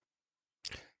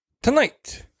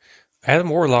Tonight, Adam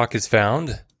Warlock is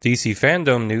found, DC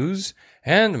fandom news,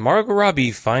 and Margot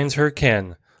Robbie finds her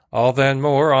Ken. All that and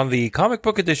more on the comic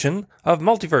book edition of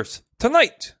Multiverse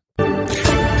Tonight.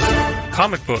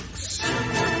 Comic books,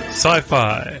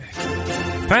 sci-fi,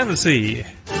 fantasy,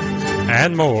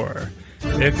 and more.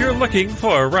 If you're looking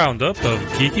for a roundup of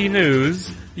geeky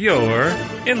news, you're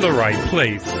in the right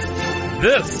place.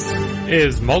 This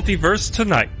is Multiverse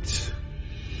Tonight.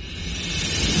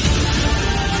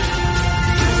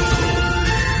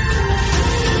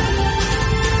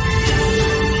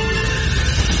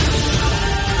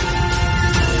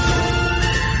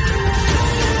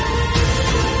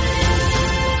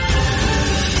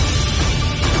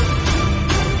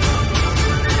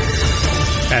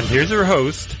 And here's your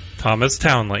host, Thomas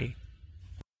Townley.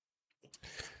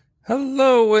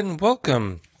 Hello and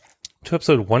welcome to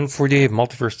episode 148 of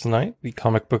Multiverse Tonight, the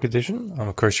comic book edition. I'm,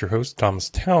 of course, your host, Thomas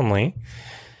Townley.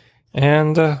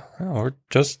 And we're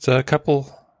just a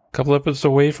couple episodes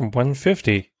away from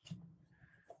 150.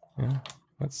 Yeah,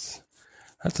 that's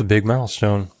a big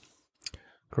milestone.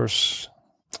 Of course,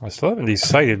 I still haven't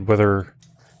decided whether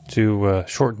to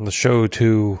shorten the show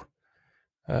to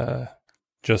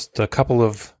just a couple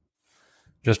of,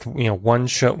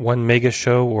 one mega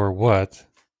show or what.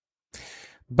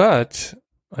 But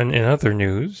in other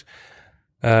news,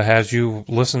 as you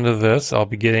listen to this, I'll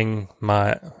be getting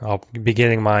my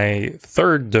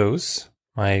third dose,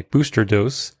 my booster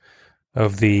dose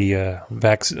of the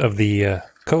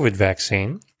COVID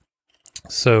vaccine.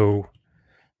 So,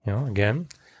 again,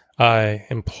 I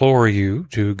implore you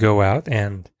to go out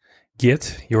and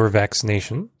get your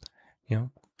vaccination.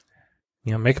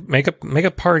 Make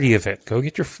a party of it. Go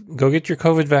get your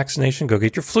COVID vaccination. Go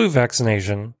get your flu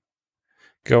vaccination.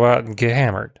 Go out and get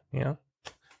hammered.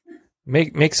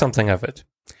 Make something of it.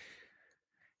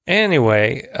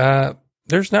 Anyway,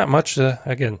 there's not much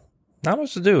to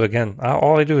do. Again,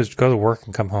 all I do is go to work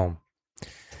and come home.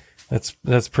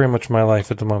 That's pretty much my life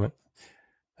at the moment.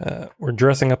 We're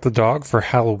dressing up the dog for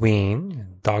Halloween. The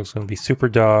dog's going to be Super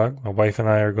Dog. My wife and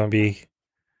I are going to be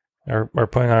are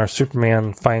putting on our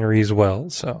Superman finery as well,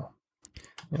 so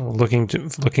looking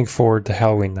forward to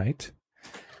Halloween night.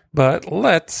 But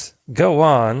let's go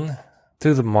on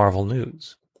to the Marvel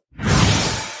news.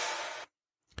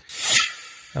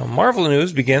 Now, Marvel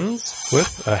news begins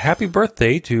with a happy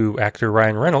birthday to actor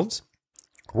Ryan Reynolds.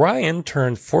 Ryan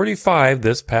turned 45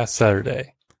 this past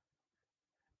Saturday.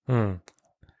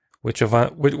 Which of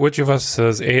us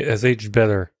has aged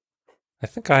better? I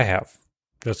think I have.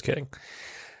 Just kidding.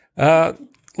 We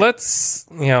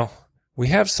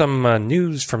have some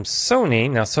news from Sony.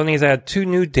 Now, Sony has had 2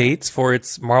 new dates for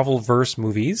its Marvelverse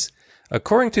movies.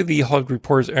 According to the Hollywood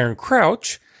Reporter's Aaron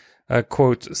Crouch,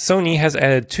 quote, Sony has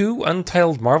added 2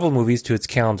 untitled Marvel movies to its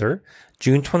calendar,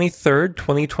 June 23rd,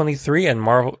 2023, and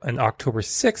October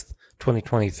 6th,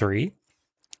 2023.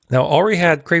 Now, already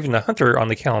had Kraven the Hunter on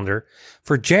the calendar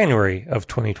for January of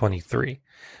 2023.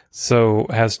 So,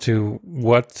 as to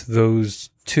what those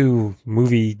 2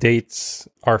 movie dates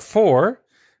are for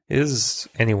is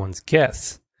anyone's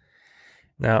guess.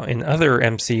 Now, in other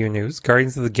MCU news,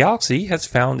 Guardians of the Galaxy has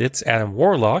found its Adam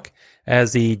Warlock,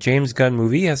 as the James Gunn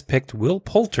movie has picked Will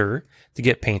Poulter to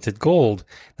get painted gold.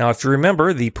 Now, if you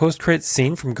remember, the post-credits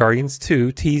scene from Guardians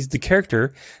 2 teased the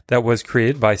character that was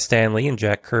created by Stan Lee and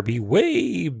Jack Kirby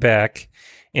way back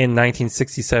in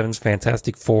 1967's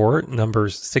Fantastic Four,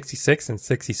 numbers 66 and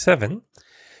 67.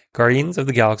 Guardians of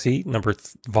the Galaxy,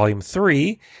 Volume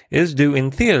 3, is due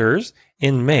in theaters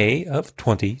in May of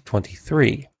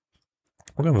 2023.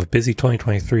 We're going to have a busy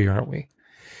 2023, aren't we?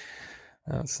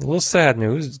 It's a little sad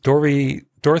news. Dorothy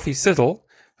Siddle,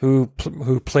 who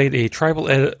played a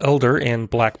tribal elder in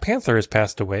Black Panther, has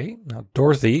passed away. Now,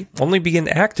 Dorothy only began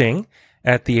acting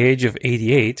at the age of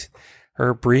 88.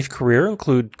 Her brief career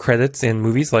include credits in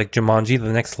movies like Jumanji: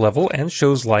 The Next Level and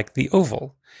shows like The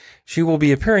Oval. She will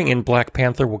be appearing in Black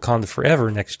Panther: Wakanda Forever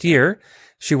next year.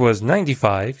 She was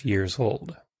 95 years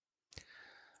old.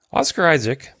 Oscar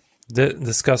Isaac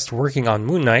discussed working on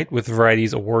Moon Knight with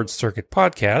Variety's Awards Circuit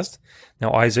podcast.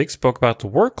 Now, Isaac spoke about the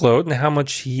workload and how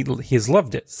much he has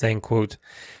loved it, saying, quote,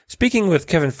 speaking with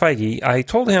Kevin Feige, I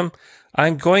told him,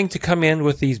 I'm going to come in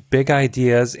with these big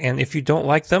ideas, and if you don't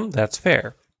like them, that's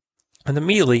fair. And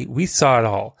immediately, we saw it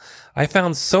all. I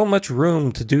found so much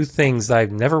room to do things that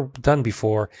I've never done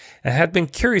before and had been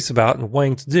curious about and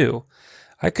wanting to do.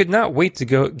 I could not wait to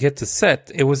get to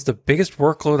set. It was the biggest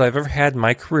workload I've ever had in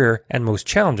my career and most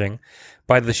challenging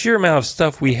by the sheer amount of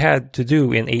stuff we had to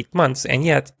do in 8 months, and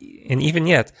even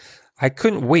yet, I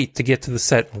couldn't wait to get to the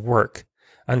set and work.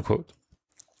 Unquote.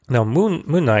 Now, Moon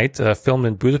Knight filmed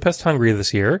in Budapest, Hungary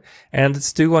this year, and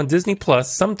it's due on Disney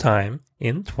Plus sometime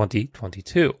in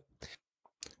 2022.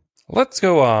 Let's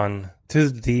go on to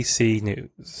the DC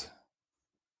news.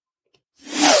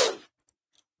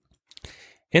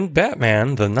 In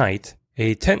Batman the Knight,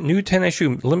 a new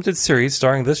 10-issue limited series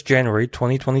starring this January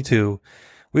 2022,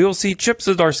 we will see Chip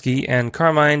Zdarsky and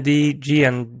Carmine Di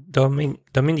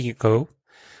Giandomenico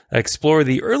explore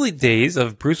the early days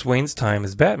of Bruce Wayne's time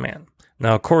as Batman.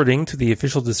 Now, according to the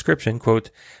official description, quote,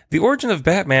 the origin of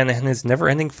Batman and his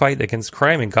never-ending fight against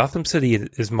crime in Gotham City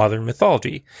is modern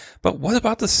mythology. But what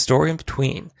about the story in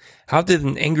between? How did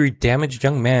an angry, damaged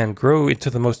young man grow into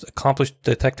the most accomplished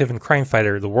detective and crime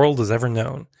fighter the world has ever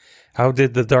known? How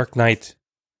did The Dark Knight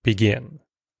begin?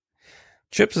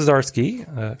 Chip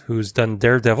Zdarsky, who's done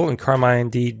Daredevil, and Carmine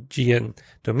Di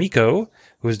Giandomenico,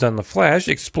 who's done The Flash,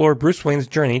 explore Bruce Wayne's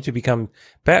journey to become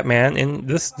Batman in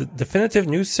this definitive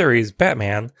new series,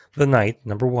 Batman the Knight,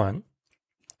 #1.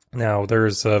 Now,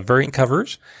 there's variant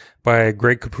covers by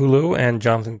Greg Capullo and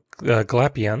Jonathan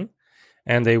Glapion,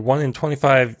 and a 1 in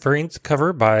 25 variant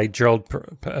cover by Gerald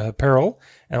Perel,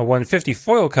 and a 1 in 50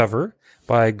 foil cover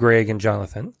by Greg and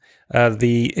Jonathan.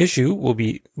 The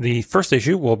first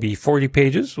issue will be 40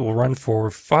 pages, will run for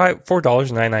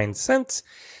 $4.99,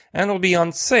 and will be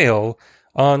on sale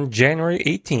on January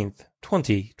 18th,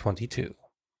 2022.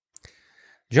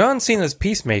 John Cena's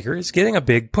Peacemaker is getting a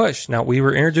big push. Now, we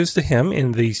were introduced to him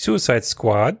in the Suicide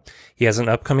Squad. He has an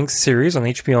upcoming series on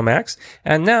HBO Max,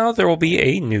 and now there will be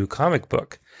a new comic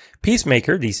book.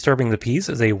 Peacemaker, Disturbing the Peace,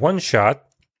 is a one-shot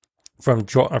from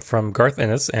Garth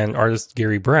Ennis and artist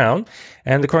Gary Brown,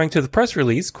 and according to the press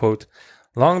release, quote,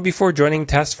 long before joining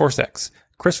Task Force X,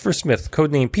 Christopher Smith,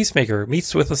 codenamed Peacemaker,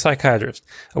 meets with a psychiatrist,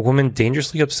 a woman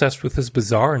dangerously obsessed with his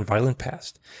bizarre and violent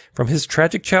past. From his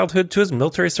tragic childhood to his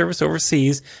military service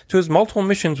overseas to his multiple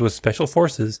missions with special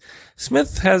forces,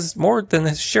 Smith has more than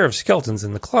his share of skeletons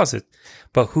in the closet.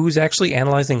 But who's actually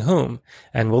analyzing whom?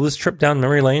 And will this trip down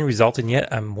memory lane result in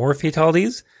yet more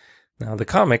fatalities? Now, the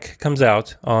comic comes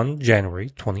out on January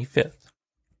 25th.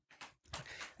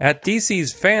 At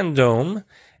DC's Fandom,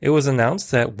 it was announced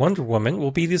that Wonder Woman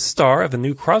will be the star of a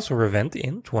new crossover event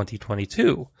in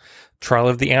 2022. Trial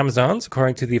of the Amazons,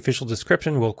 according to the official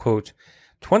description, will, quote,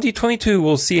 2022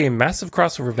 will see a massive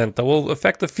crossover event that will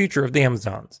affect the future of the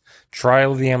Amazons.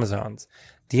 Trial of the Amazons.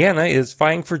 Diana is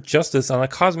fighting for justice on a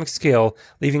cosmic scale,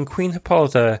 leaving Queen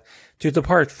Hippolyta to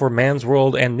depart for man's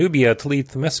world and Nubia to lead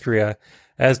Themyscira,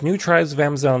 as new tribes of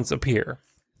Amazons appear.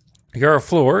 Yara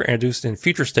Flor, introduced in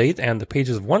Future State and the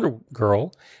pages of Wonder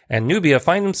Girl, and Nubia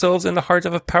find themselves in the heart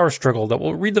of a power struggle that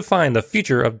will redefine the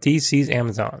future of DC's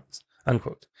Amazons.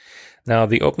 Unquote. Now,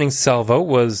 the opening salvo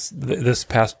was this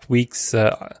past week's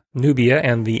Nubia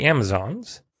and the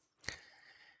Amazons.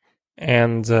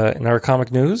 And in our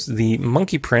comic news, the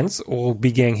Monkey Prince will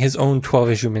be getting his own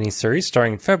 12-issue miniseries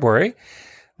starting in February.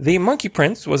 The Monkey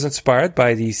Prince was inspired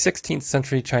by the 16th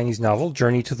century Chinese novel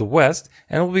Journey to the West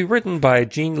and will be written by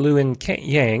Jean Luen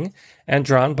Yang and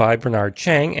drawn by Bernard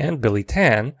Chang and Billy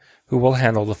Tan, who will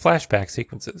handle the flashback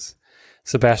sequences.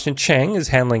 Sebastian Chang is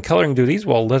handling coloring duties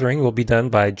while lettering will be done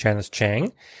by Janice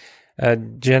Chang.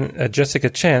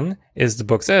 Jessica Chen is the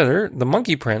book's editor. The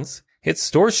Monkey Prince hits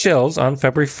store shelves on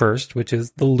February 1st, which is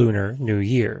the Lunar New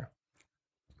Year.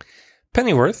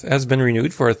 Pennyworth has been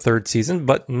renewed for a third season,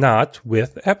 but not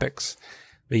with Epix.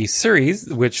 The series,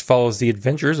 which follows the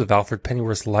adventures of Alfred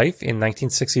Pennyworth's life in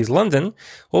 1960s London,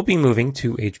 will be moving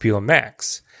to HBO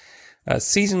Max.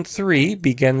 Season 3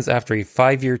 begins after a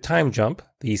 5-year time jump.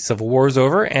 The Civil War is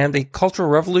over, and a cultural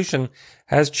revolution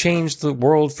has changed the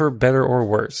world for better or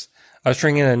worse,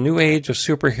 ushering in a new age of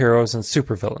superheroes and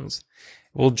supervillains.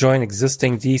 It will join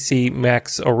existing DC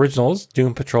Max originals,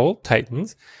 Doom Patrol,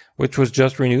 Titans, which was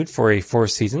just renewed for a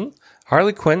 4th season,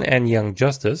 Harley Quinn and Young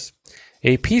Justice.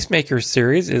 A Peacemaker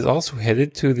series is also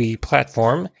headed to the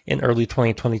platform in early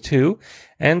 2022,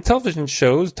 and television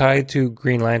shows tied to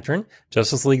Green Lantern,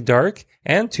 Justice League Dark,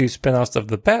 and 2 spin-offs of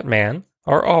The Batman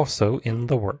are also in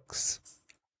the works.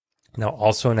 Now,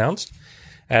 also announced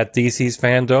at DC's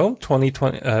Fandom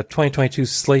 2022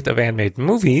 slate of animated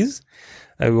movies,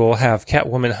 we will have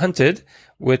Catwoman Hunted,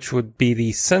 which would be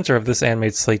the center of this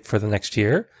animated slate for the next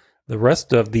year. The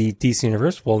rest of the DC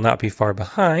Universe will not be far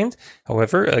behind.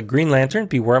 However, Green Lantern,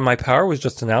 Beware My Power was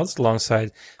just announced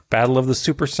alongside Battle of the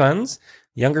Super Sons.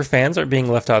 Younger fans are being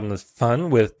left out in the fun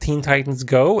with Teen Titans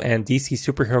Go and DC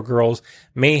Superhero Girls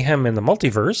Mayhem in the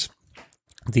Multiverse.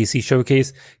 DC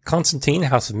Showcase Constantine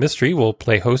House of Mystery will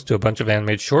play host to a bunch of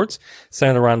animated shorts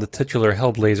centered around the titular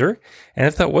Hellblazer. And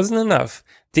if that wasn't enough,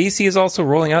 DC is also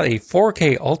rolling out a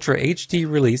 4K Ultra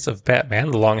HD release of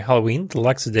Batman The Long Halloween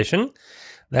Deluxe Edition.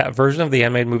 That version of the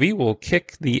animated movie will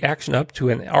kick the action up to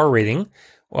an R rating,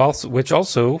 while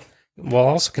also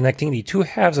connecting the two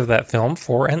halves of that film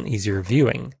for an easier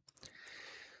viewing.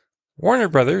 Warner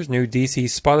Brothers' new DC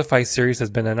Spotify series has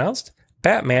been announced.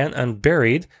 Batman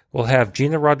Unburied will have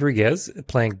Gina Rodriguez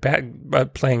playing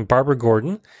Barbara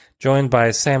Gordon, joined by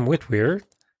Sam Witwer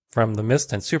from The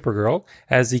Mist and Supergirl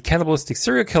as the cannibalistic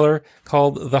serial killer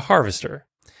called The Harvester.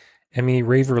 Emmy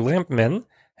Raver Lampman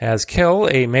as Kel,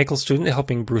 a medical student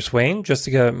helping Bruce Wayne.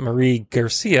 Jessica Marie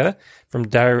Garcia from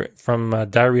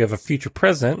Diary of a Future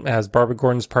President as Barbara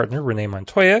Gordon's partner Renee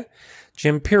Montoya.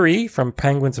 Jim Peary from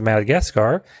Penguins of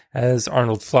Madagascar as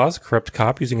Arnold Floss, a corrupt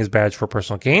cop using his badge for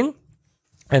personal gain.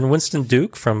 And Winston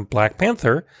Duke from Black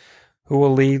Panther, who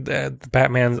will lead the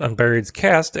Batman Unburied's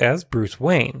cast as Bruce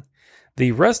Wayne.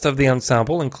 The rest of the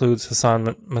ensemble includes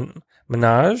Hassan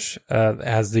Minhaj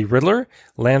as the Riddler,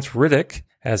 Lance Riddick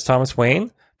as Thomas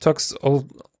Wayne, Tux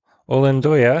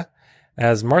Olendoya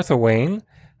as Martha Wayne,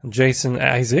 Jason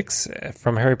Isaacs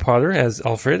from Harry Potter as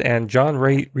Alfred, and John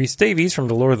Rhys Davies from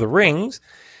The Lord of the Rings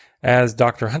as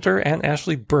Dr. Hunter, and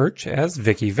Ashley Birch as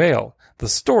Vicky Vale. The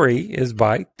story is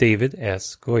by David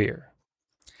S. Goyer.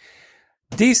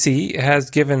 DC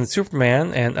has given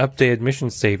Superman an updated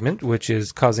mission statement, which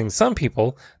is causing some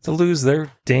people to lose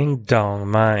their ding-dong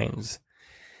minds.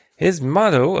 His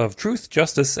motto of Truth,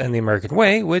 Justice, and the American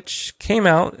Way, which came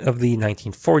out of the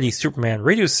 1940 Superman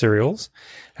radio serials,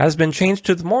 has been changed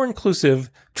to the more inclusive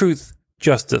Truth,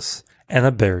 Justice, and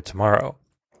a Better Tomorrow.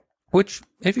 Which,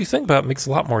 if you think about it, makes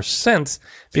a lot more sense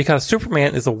because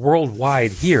Superman is a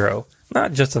worldwide hero,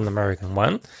 not just an American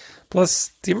one.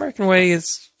 Plus, the American way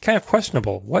is kind of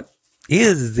questionable. What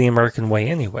is the American way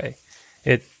anyway?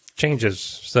 It changes.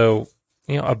 So,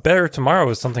 a better tomorrow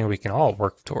is something we can all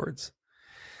work towards.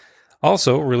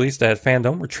 Also released at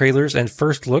Fandom were trailers and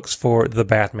first looks for The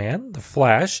Batman, The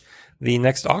Flash, the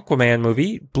next Aquaman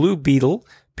movie, Blue Beetle,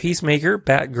 Peacemaker,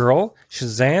 Batgirl,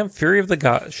 Shazam, Fury of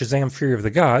the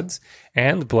Gods,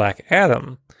 and Black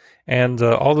Adam. And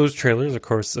all those trailers, of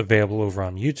course, available over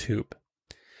on YouTube.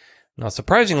 Now,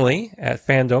 surprisingly, at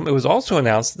Fandom, it was also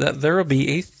announced that there will be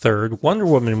a third Wonder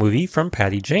Woman movie from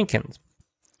Patty Jenkins.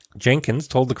 Jenkins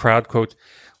told the crowd, quote,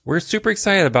 "We're super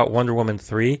excited about Wonder Woman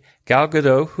 3. Gal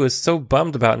Gadot, who is so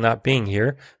bummed about not being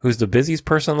here, who's the busiest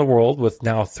person in the world with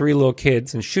now 3 little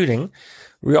kids and shooting.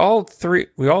 We all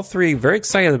three very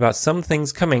excited about some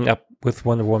things coming up with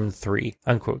Wonder Woman 3,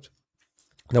 unquote.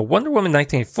 Now, Wonder Woman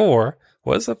 1984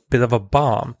 was a bit of a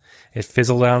bomb. It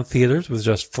fizzled out in theaters with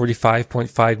just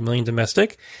 $45.5 million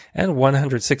domestic and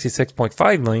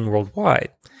 $166.5 million worldwide.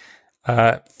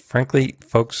 Frankly,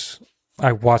 folks,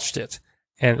 I watched it.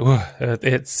 And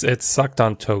it's sucked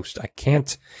on toast. I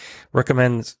can't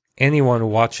recommend anyone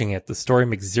watching it. The story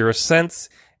makes zero sense.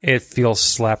 It feels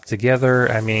slapped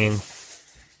together. I mean,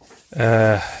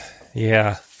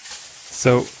 yeah.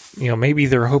 So, maybe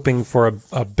they're hoping for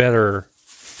a better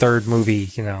third movie,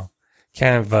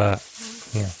 kind of a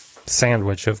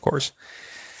sandwich, of course.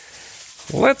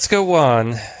 Let's go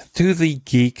on to the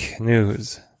geek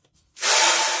news.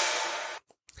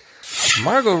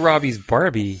 Margot Robbie's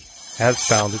Barbie has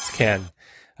found its ken.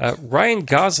 Ryan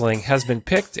Gosling has been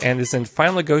picked and is in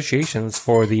final negotiations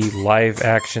for the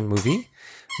live-action movie.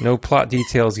 No plot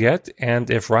details yet, and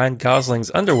if Ryan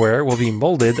Gosling's underwear will be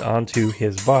molded onto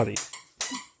his body.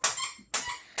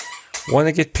 Want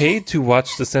to get paid to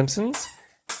watch The Simpsons?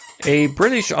 A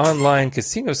British online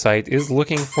casino site is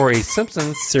looking for a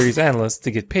Simpsons series analyst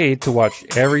to get paid to watch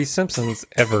every Simpsons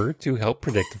ever to help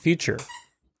predict the future.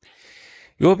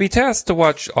 You will be tasked to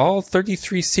watch all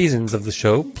 33 seasons of the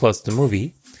show, plus the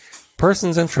movie.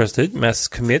 Persons interested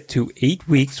must commit to 8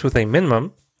 weeks with a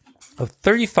minimum of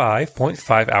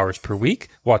 35.5 hours per week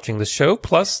watching the show,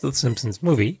 plus the Simpsons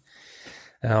movie.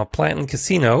 Now, Planton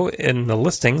Casino in the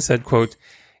listing said, quote,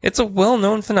 "It's a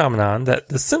well-known phenomenon that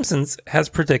The Simpsons has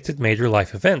predicted major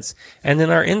life events, and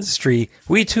in our industry,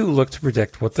 we too look to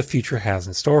predict what the future has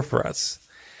in store for us.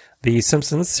 The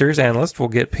Simpsons series analyst will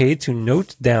get paid to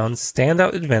note down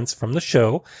standout events from the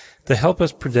show to help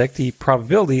us predict the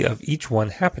probability of each one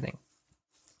happening."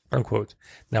 Unquote.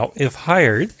 Now, if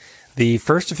hired, the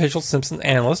first official Simpsons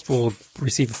analyst will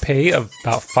receive a pay of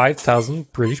about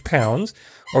 5,000 British pounds,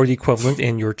 or the equivalent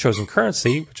in your chosen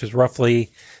currency, which is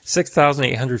roughly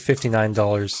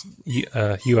 $6,859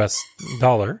 US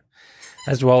dollar,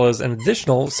 as well as an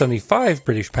additional 75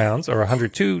 British pounds, or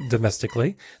 102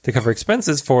 domestically, to cover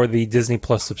expenses for the Disney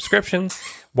Plus subscription,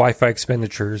 Wi-Fi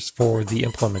expenditures for the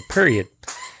employment period.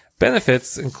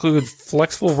 Benefits include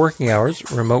flexible working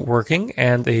hours, remote working,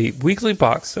 and a weekly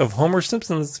box of Homer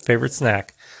Simpson's favorite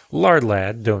snack, Lard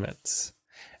Lad donuts.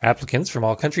 Applicants from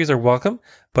all countries are welcome,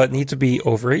 but need to be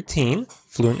over 18,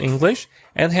 fluent English,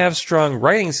 and have strong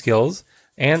writing skills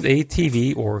and a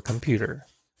TV or computer.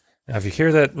 Now, if you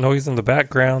hear that noise in the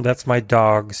background, that's my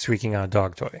dog squeaking on a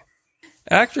dog toy.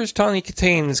 Actress Tawny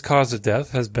Kitane's cause of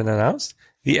death has been announced.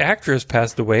 The actress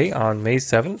passed away on May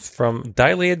 7th from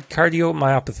dilated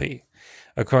cardiomyopathy,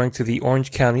 according to the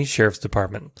Orange County Sheriff's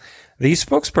Department. The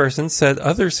spokesperson said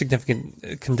other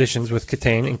significant conditions with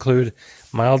Kitane include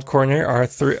mild coronary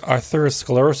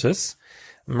atherosclerosis,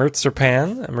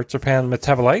 mirtazapine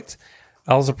metabolite,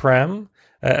 alzapram,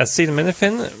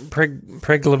 acetaminophen,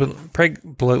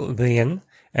 pregnenolone,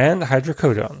 and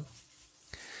hydrocodone.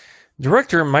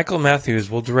 Director Michael Matthews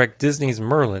will direct Disney's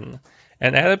Merlin,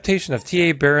 an adaptation of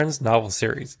T.A. Barron's novel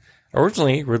series.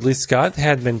 Originally, Ridley Scott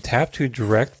had been tapped to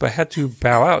direct, but had to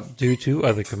bow out due to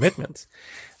other commitments.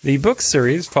 The book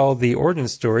series followed the origin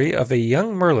story of a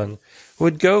young Merlin who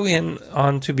would go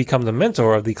on to become the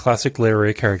mentor of the classic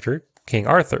literary character, King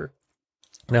Arthur.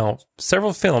 Now,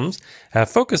 several films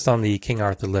have focused on the King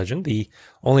Arthur legend. The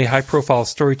only high-profile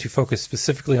story to focus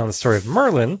specifically on the story of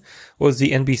Merlin was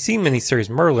the NBC miniseries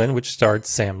Merlin, which starred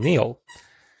Sam Neill.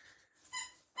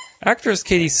 Actress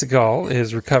Katie Sagal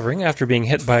is recovering after being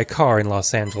hit by a car in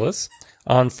Los Angeles.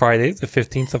 On Friday, the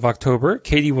 15th of October,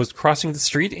 Katie was crossing the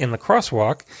street in the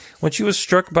crosswalk when she was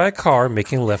struck by a car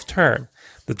making a left turn.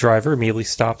 The driver immediately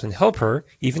stopped and helped her,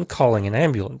 even calling an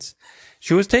ambulance.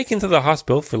 She was taken to the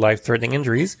hospital for life-threatening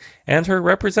injuries, and her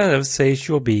representatives say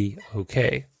she will be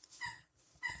okay.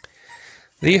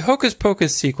 The Hocus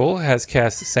Pocus sequel has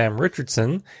cast Sam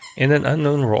Richardson in an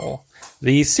unknown role.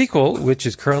 The sequel, which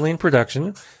is currently in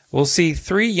production, will see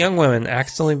 3 young women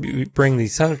accidentally bring the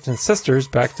Sanderson sisters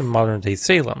back to modern-day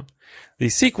Salem. The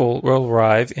sequel will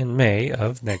arrive in May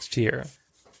of next year.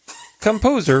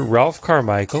 Composer Ralph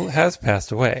Carmichael has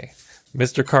passed away.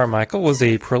 Mr. Carmichael was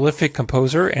a prolific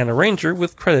composer and arranger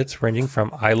with credits ranging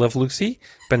from I Love Lucy,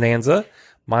 Bonanza,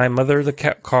 My Mother the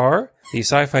Car, the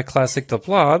sci-fi classic The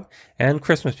Blob, and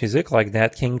Christmas music like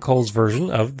Nat King Cole's version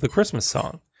of the Christmas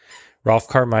song. Ralph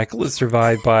Carmichael is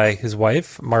survived by his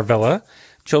wife, Marvella,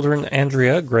 children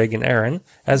Andrea, Greg, and Aaron,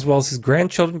 as well as his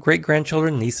grandchildren,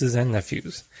 great-grandchildren, nieces, and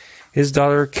nephews. His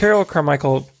daughter, Carol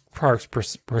Carmichael Parks,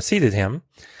 preceded him.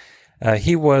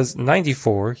 He was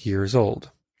 94 years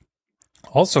old.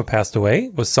 Also passed away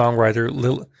was songwriter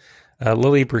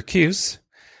Lily Bricuse,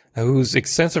 whose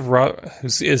extensive roster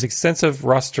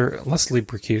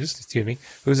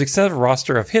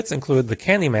of hits include The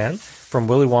Candyman from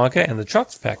Willy Wonka and the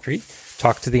Chocolate Factory,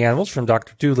 Talk to the Animals from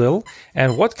Dr. Dolittle,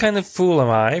 and What Kind of Fool Am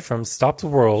I from Stop the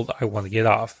World, I Want to Get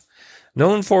Off.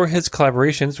 Known for his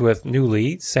collaborations with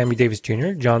Newley, Sammy Davis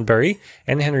Jr., John Barry,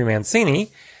 and Henry Mancini,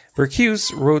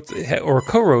 Bricuse wrote or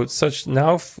co-wrote such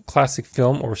now classic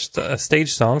film or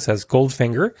stage songs as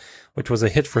Goldfinger, which was a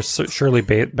hit for Shirley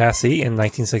Bassey in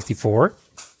 1964,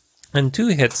 and 2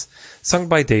 hits sung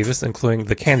by Davis, including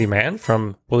The Candyman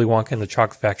from Willy Wonka and the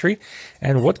Chocolate Factory,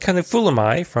 and What Kind of Fool Am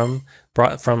I from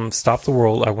Stop the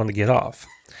World, I Want to Get Off.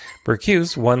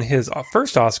 Bricuse won his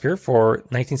first Oscar for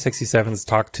 1967's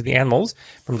Talk to the Animals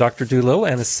from Dr. Dolittle,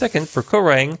 and his second for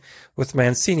co-writing with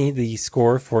Mancini the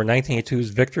score for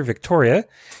 1982's Victor Victoria,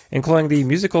 including the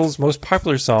musical's most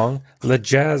popular song, Le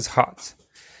Jazz Hot.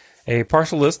 A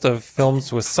partial list of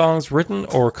films with songs written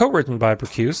or co-written by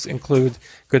Bricuse include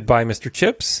Goodbye Mr.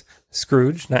 Chips,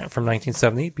 Scrooge from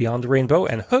 1970, Beyond the Rainbow,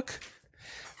 and Hook.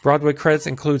 Broadway credits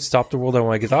include Stop the World, I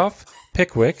Want to Get Off,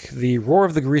 Pickwick, The Roar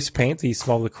of the Grease Paint, The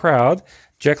Smell of the Crowd,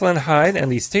 Jekyll and Hyde,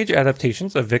 and the stage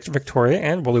adaptations of Victor Victoria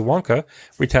and Willy Wonka,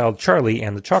 retitled Charlie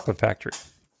and the Chocolate Factory.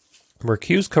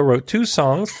 Bricuse co-wrote 2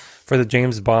 songs for the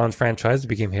James Bond franchise that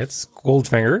became hits,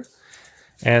 Goldfinger,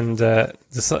 and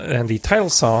the title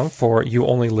song for You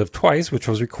Only Live Twice, which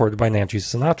was recorded by Nancy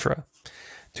Sinatra.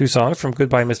 2 songs from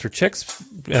Goodbye Mr.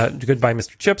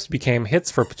 Chips became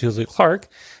hits for Petula Clark,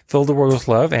 Fill the World with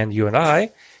Love, and You and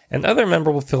I. And other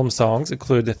memorable film songs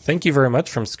include Thank You Very Much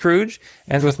from Scrooge,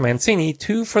 and with Mancini,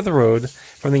 2 for the Road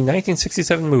from the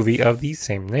 1967 movie of the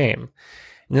same name.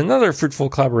 In another fruitful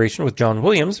collaboration with John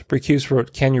Williams, Bricuse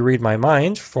wrote Can You Read My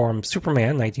Mind from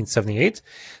Superman 1978,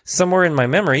 Somewhere in My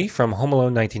Memory from Home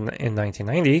Alone in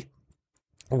 1990,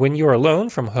 When You're Alone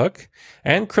from Hook,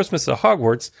 and Christmas at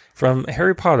Hogwarts from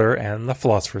Harry Potter and the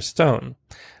Philosopher's Stone.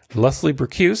 Leslie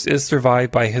Bricuse is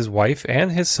survived by his wife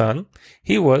and his son.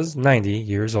 He was 90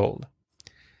 years old.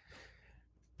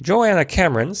 Joanna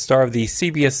Cameron, star of the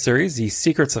CBS series The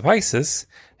Secrets of Isis,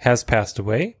 has passed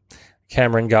away.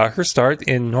 Cameron got her start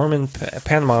in Norman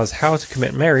Panama's How to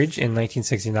Commit Marriage in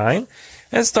 1969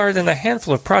 and starred in a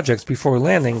handful of projects before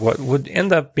landing what would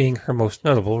end up being her most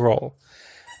notable role.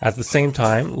 At the same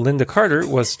time Linda Carter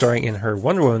was starring in her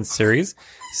Wonder Woman series,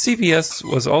 CBS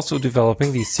was also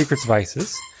developing the Secrets of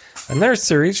Isis, another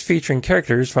series featuring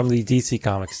characters from the DC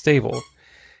Comics stable.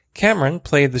 Cameron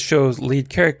played the show's lead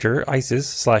character,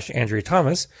 Isis/Andrea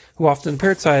Thomas, who often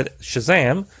appeared beside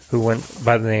Shazam, who went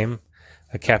by the name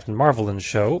Captain Marvel in the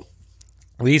show.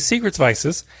 The Secrets of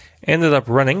Isis ended up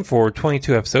running for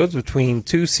 22 episodes between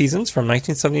 2 seasons from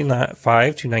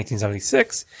 1975 to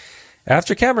 1976.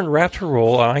 After Cameron wrapped her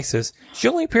role on Isis, she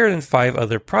only appeared in 5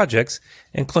 other projects,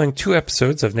 including 2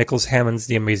 episodes of Nicholas Hammond's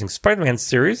The Amazing Spider-Man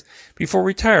series, before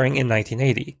retiring in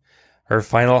 1980. Her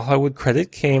final Hollywood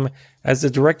credit came as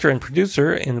the director and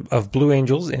producer of Blue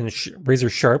Angels in Razor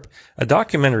Sharp, a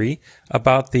documentary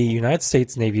about the United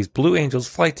States Navy's Blue Angels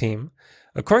flight team.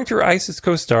 According to her Isis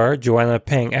co-star, Joanna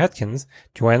Pang Atkins,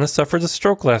 Joanna suffered a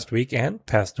stroke last week and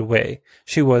passed away.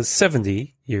 She was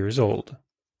 70 years old.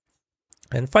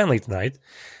 And finally tonight,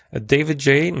 David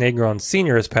J. Negron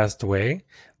Sr. has passed away.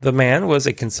 The man was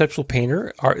a conceptual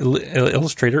painter,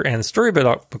 illustrator, and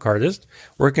storybook artist,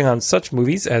 working on such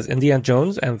movies as Indiana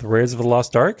Jones and the Raiders of the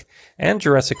Lost Ark, and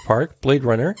Jurassic Park, Blade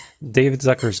Runner, David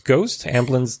Zucker's Ghost,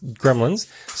 Amblin's Gremlins,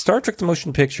 Star Trek the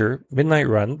Motion Picture, Midnight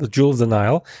Run, The Jewel of the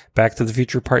Nile, Back to the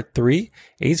Future Part 3,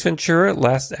 Ace Ventura,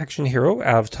 Last Action Hero,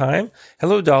 Out of Time,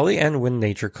 Hello Dolly, and When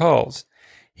Nature Calls.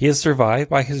 He is survived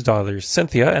by his daughters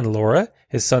Cynthia and Laura,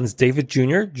 his sons David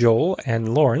Jr., Joel,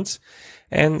 and Lawrence,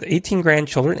 and 18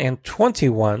 grandchildren and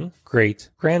 21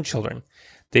 great-grandchildren.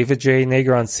 David J.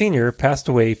 Negron Sr. passed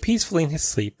away peacefully in his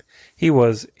sleep. He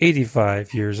was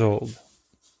 85 years old.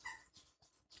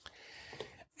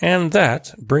 And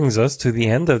that brings us to the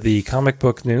end of the comic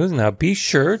book news. Now be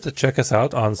sure to check us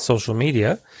out on social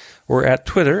media. We're at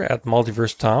Twitter at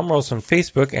MultiverseTom. We're also on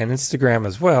Facebook and Instagram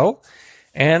as well.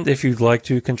 And if you'd like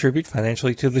to contribute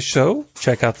financially to the show,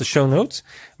 check out the show notes,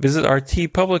 visit our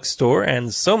TeePublic store,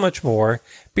 and so much more.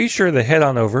 Be sure to head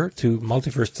on over to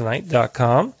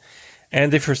multiversetonight.com.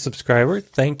 And if you're a subscriber,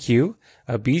 thank you.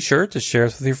 Be sure to share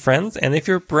us with your friends. And if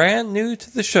you're brand new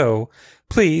to the show,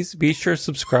 please be sure to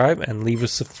subscribe and leave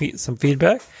us some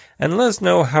feedback and let us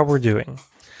know how we're doing.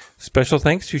 Special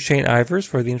thanks to Shane Ivers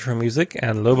for the intro music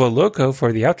and Lobo Loco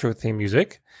for the outro theme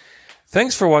music.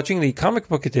 Thanks for watching the comic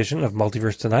book edition of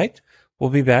Multiverse Tonight. We'll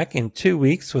be back in 2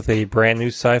 weeks with a brand new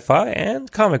sci-fi and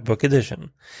comic book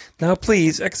edition. Now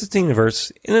please exit the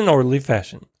universe in an orderly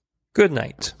fashion. Good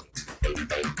night.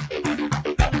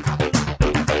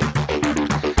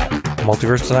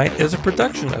 Multiverse Tonight is a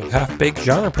production of Half-Baked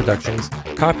Genre Productions.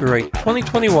 Copyright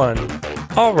 2021.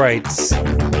 All rights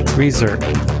reserved.